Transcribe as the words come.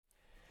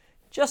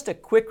Just a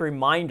quick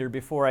reminder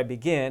before I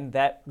begin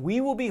that we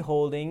will be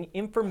holding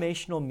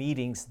informational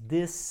meetings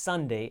this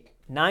Sunday,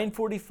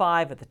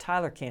 9:45 at the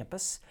Tyler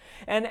campus,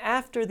 and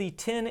after the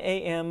 10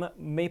 a.m.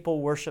 Maple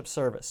worship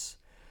service.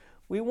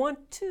 We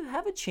want to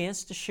have a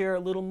chance to share a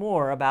little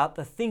more about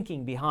the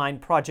thinking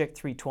behind Project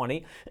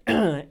 320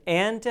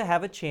 and to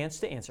have a chance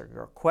to answer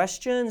your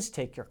questions,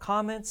 take your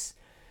comments.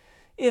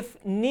 If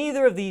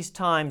neither of these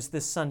times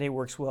this Sunday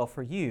works well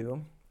for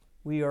you,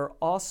 we are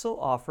also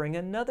offering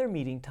another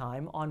meeting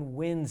time on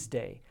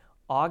Wednesday,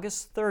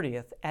 August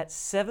 30th at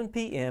 7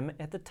 p.m.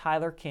 at the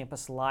Tyler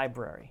Campus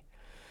Library.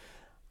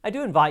 I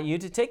do invite you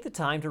to take the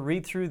time to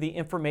read through the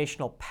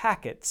informational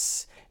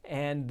packets,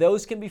 and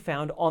those can be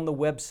found on the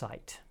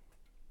website.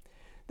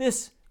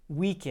 This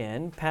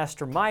weekend,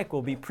 Pastor Mike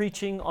will be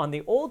preaching on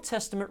the Old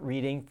Testament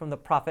reading from the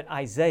prophet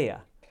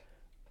Isaiah,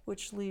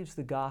 which leaves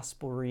the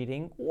gospel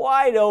reading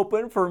wide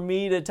open for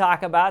me to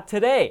talk about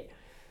today.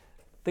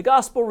 The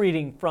gospel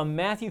reading from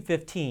Matthew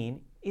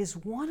 15 is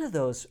one of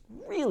those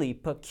really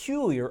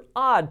peculiar,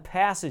 odd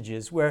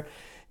passages where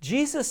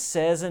Jesus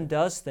says and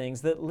does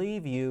things that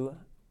leave you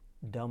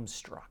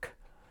dumbstruck.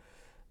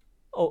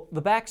 Oh,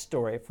 the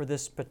backstory for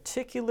this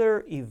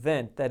particular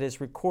event that is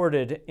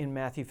recorded in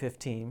Matthew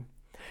 15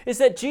 is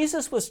that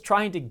Jesus was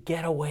trying to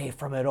get away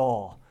from it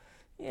all.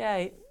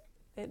 Yeah,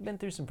 he'd been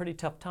through some pretty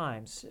tough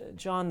times.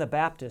 John the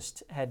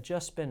Baptist had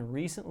just been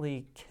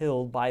recently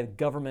killed by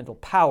governmental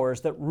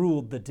powers that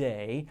ruled the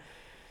day,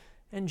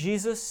 and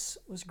Jesus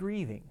was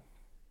grieving.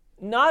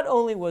 Not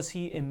only was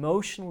he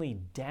emotionally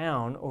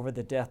down over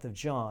the death of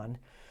John,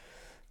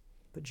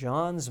 but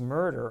John's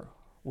murder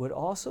would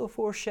also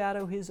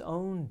foreshadow his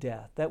own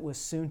death that was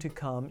soon to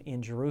come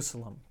in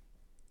Jerusalem.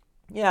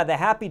 Yeah, the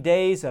happy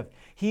days of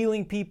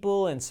healing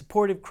people and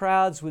supportive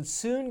crowds would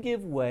soon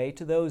give way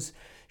to those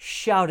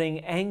shouting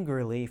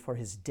angrily for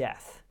his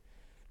death.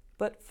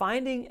 But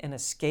finding an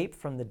escape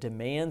from the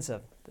demands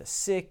of the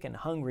sick and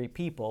hungry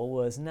people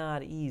was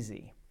not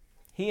easy.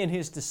 He and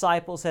his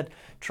disciples had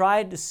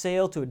tried to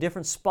sail to a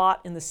different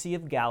spot in the Sea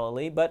of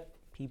Galilee, but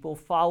people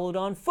followed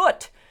on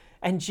foot,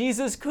 and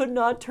Jesus could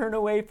not turn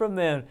away from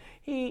them.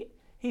 He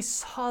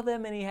saw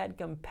them and he had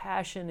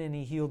compassion and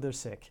he healed their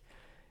sick.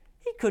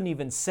 He couldn't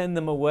even send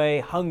them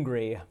away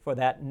hungry for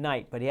that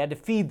night, but he had to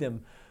feed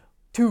them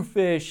 2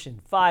 fish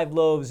and 5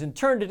 loaves and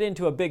turned it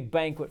into a big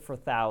banquet for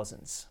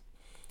thousands.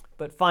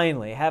 But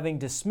finally, having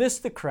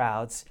dismissed the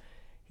crowds,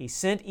 he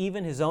sent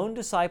even his own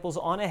disciples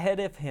on ahead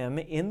of him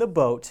in the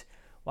boat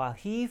while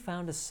he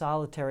found a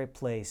solitary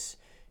place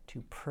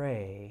to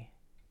pray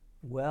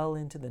well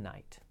into the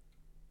night.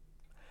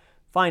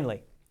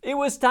 Finally, it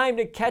was time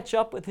to catch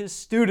up with his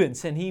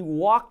students, and he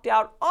walked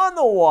out on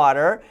the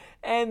water,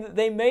 and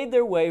they made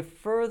their way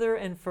further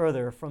and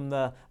further from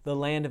the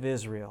land of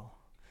Israel.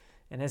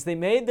 And as they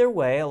made their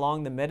way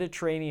along the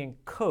Mediterranean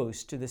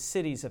coast to the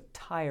cities of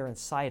Tyre and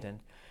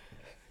Sidon,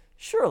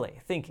 surely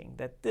thinking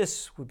that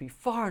this would be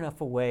far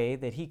enough away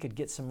that he could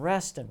get some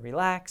rest and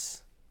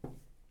relax.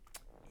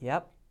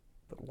 Yep,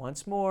 but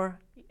once more,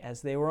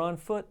 as they were on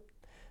foot,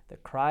 the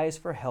cries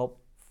for help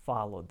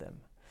followed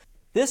them.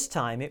 This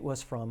time it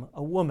was from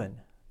a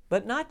woman,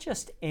 but not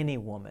just any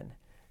woman.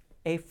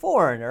 A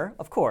foreigner,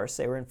 of course,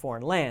 they were in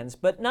foreign lands,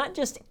 but not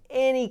just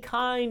any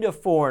kind of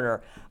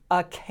foreigner,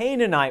 a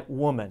Canaanite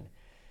woman.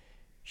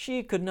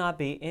 She could not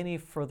be any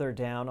further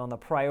down on the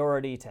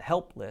priority to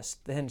help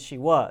list than she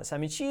was. I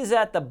mean, she's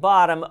at the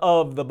bottom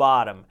of the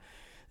bottom.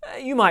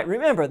 You might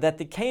remember that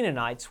the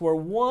Canaanites were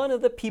one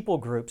of the people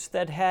groups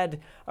that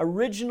had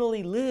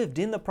originally lived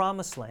in the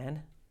Promised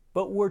Land,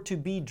 but were to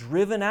be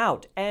driven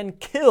out and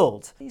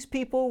killed. These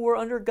people were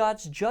under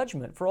God's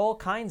judgment for all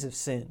kinds of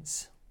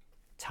sins.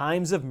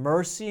 Times of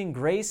mercy and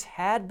grace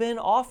had been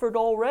offered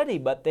already,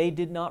 but they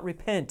did not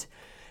repent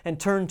and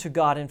turn to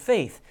God in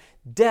faith.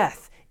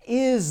 Death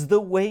is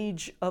the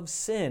wage of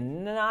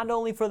sin, not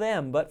only for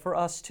them, but for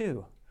us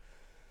too.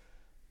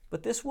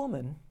 But this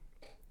woman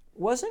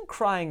wasn't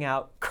crying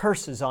out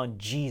curses on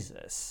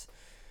Jesus,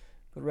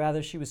 but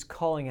rather she was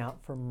calling out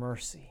for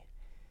mercy.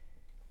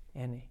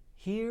 And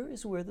here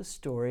is where the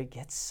story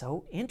gets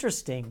so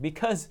interesting,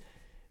 because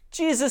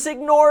Jesus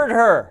ignored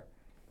her.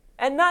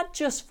 And not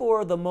just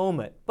for the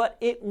moment, but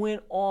it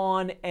went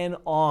on and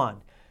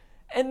on.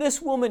 And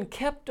this woman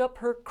kept up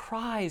her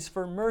cries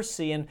for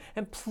mercy and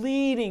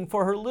pleading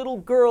for her little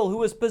girl who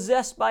was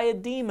possessed by a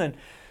demon.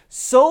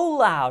 So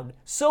loud,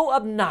 so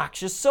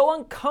obnoxious, so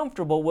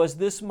uncomfortable was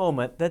this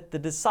moment that the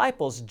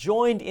disciples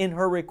joined in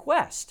her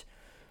request.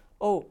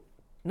 Oh,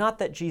 not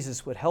that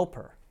Jesus would help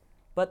her,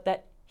 but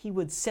that he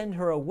would send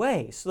her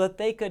away so that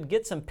they could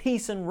get some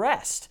peace and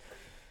rest.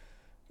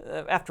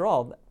 After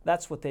all,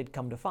 that's what they'd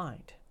come to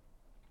find.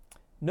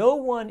 No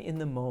one in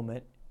the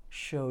moment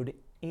showed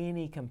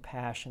any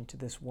compassion to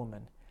this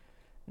woman.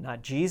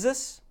 Not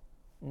Jesus,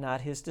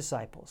 not his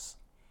disciples.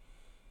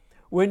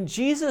 When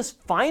Jesus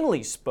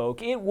finally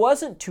spoke, it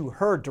wasn't to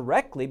her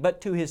directly,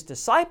 but to his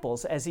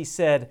disciples as he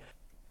said,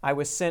 "I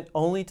was sent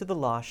only to the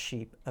lost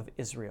sheep of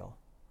Israel."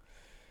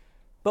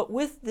 But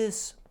with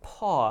this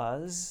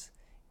pause,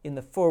 in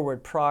the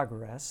forward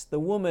progress, the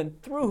woman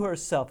threw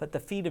herself at the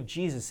feet of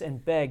Jesus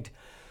and begged,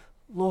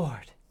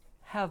 "Lord,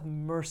 have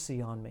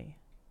mercy on me."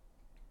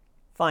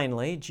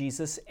 Finally,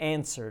 Jesus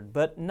answered,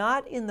 but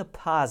not in the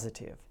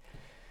positive.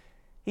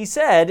 He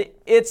said,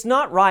 "It's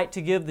not right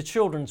to give the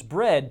children's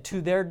bread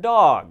to their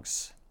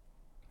dogs."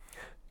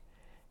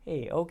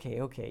 Hey,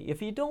 okay.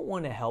 If you don't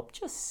want to help,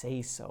 just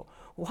say so.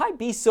 Why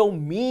be so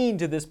mean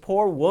to this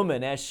poor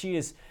woman as she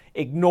is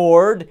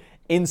ignored,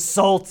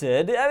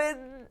 insulted? I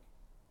mean,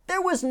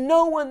 there was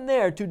no one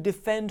there to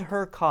defend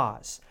her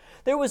cause.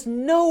 There was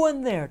no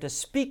one there to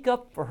speak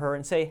up for her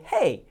and say,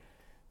 "Hey,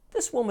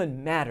 this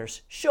woman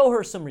matters. Show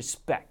her some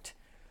respect."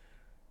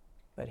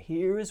 But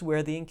here is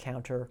where the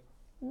encounter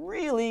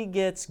really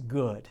gets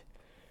good.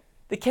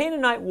 The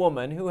Canaanite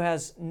woman, who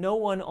has no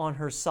one on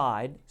her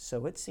side,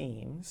 so it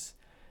seems,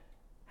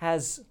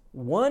 has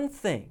one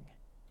thing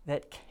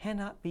that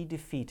cannot be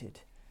defeated.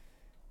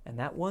 And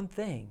that one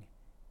thing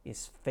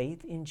is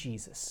faith in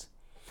Jesus.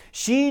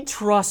 She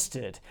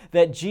trusted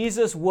that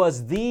Jesus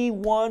was the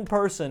one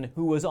person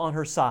who was on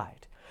her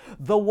side,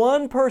 the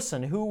one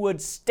person who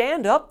would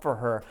stand up for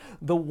her,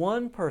 the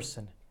one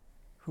person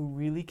who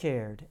really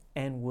cared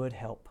and would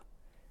help.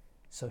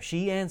 So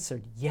she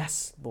answered,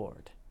 "Yes,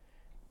 Lord."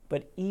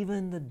 But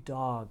even the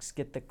dogs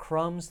get the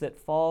crumbs that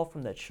fall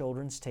from the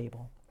children's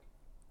table.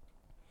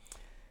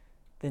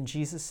 Then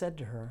Jesus said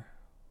to her,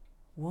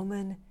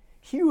 "Woman,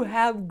 you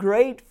have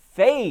great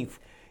faith.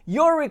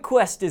 Your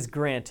request is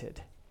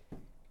granted."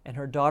 And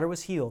her daughter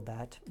was healed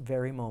that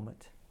very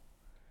moment.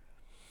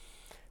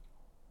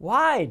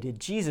 Why did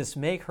Jesus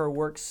make her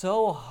work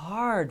so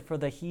hard for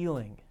the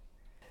healing?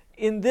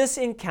 In this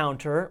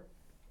encounter,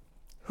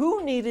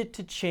 who needed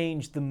to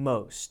change the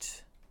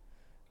most?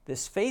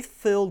 This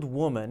faith-filled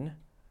woman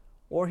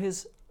or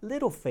his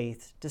little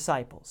faith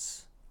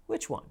disciples?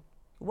 Which one?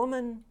 The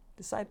woman,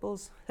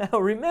 disciples?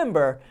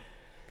 Remember,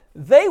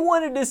 they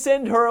wanted to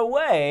send her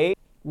away.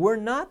 Were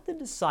not the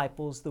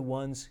disciples the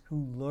ones who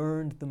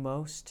learned the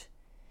most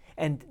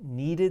and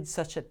needed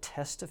such a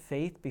test of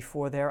faith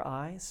before their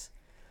eyes?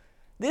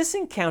 This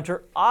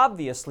encounter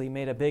obviously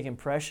made a big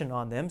impression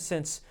on them,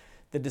 since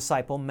the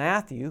disciple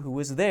Matthew, who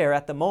was there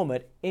at the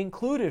moment,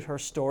 included her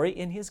story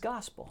in his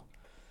gospel.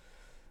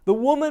 The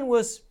woman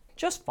was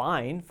just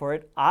fine, for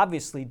it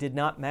obviously did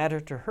not matter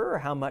to her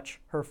how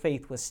much her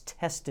faith was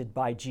tested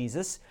by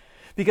Jesus,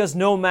 because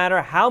no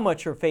matter how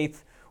much her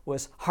faith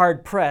was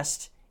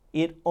hard-pressed,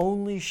 it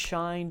only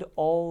shined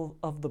all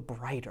of the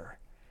brighter.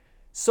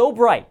 So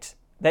bright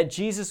that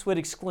Jesus would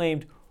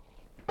exclaim,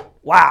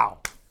 "Wow,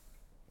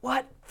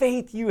 what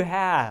faith you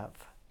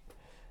have!"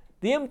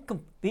 The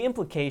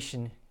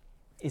implication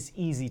is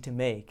easy to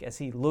make as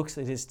he looks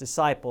at his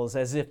disciples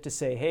as if to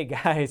say, "Hey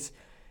guys,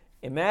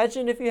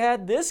 imagine if you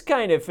had this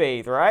kind of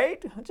faith,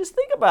 right? Just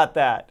think about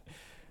that."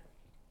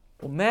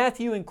 Well,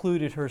 Matthew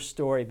included her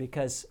story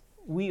because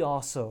we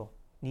also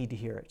need to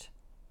hear it.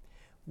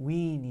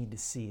 We need to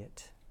see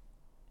it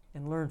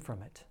and learn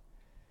from it.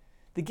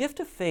 The gift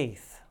of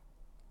faith,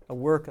 a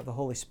work of the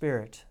Holy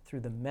Spirit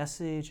through the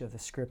message of the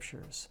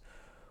Scriptures,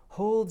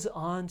 holds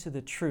on to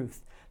the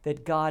truth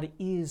that God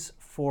is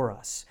for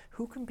us.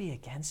 Who can be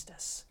against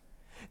us?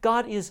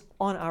 God is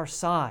on our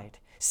side,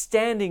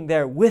 standing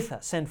there with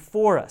us and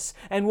for us,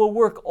 and will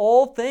work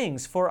all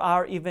things for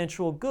our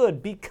eventual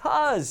good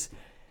because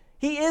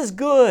He is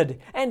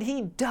good and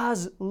He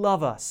does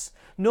love us.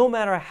 No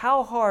matter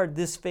how hard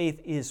this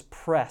faith is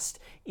pressed,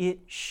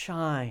 it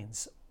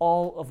shines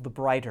all of the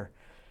brighter,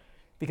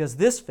 because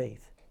this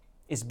faith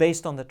is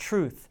based on the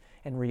truth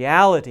and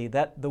reality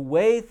that the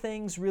way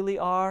things really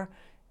are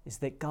is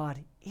that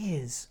God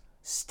is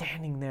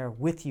standing there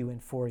with you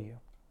and for you.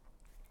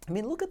 I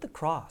mean, look at the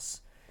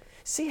cross.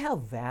 See how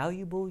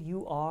valuable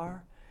you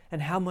are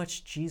and how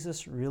much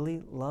Jesus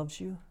really loves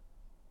you?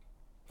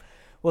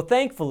 Well,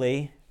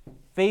 thankfully,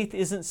 faith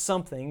isn't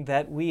something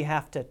that we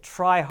have to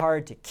try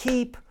hard to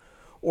keep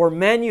or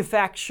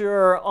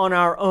manufacture on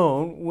our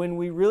own when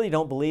we really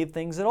don't believe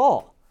things at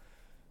all.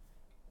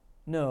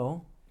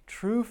 No,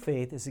 true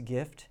faith is a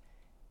gift,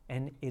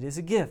 and it is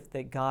a gift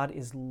that God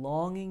is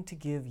longing to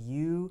give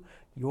you,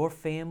 your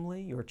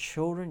family, your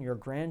children, your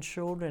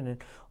grandchildren,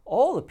 and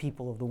all the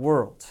people of the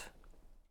world.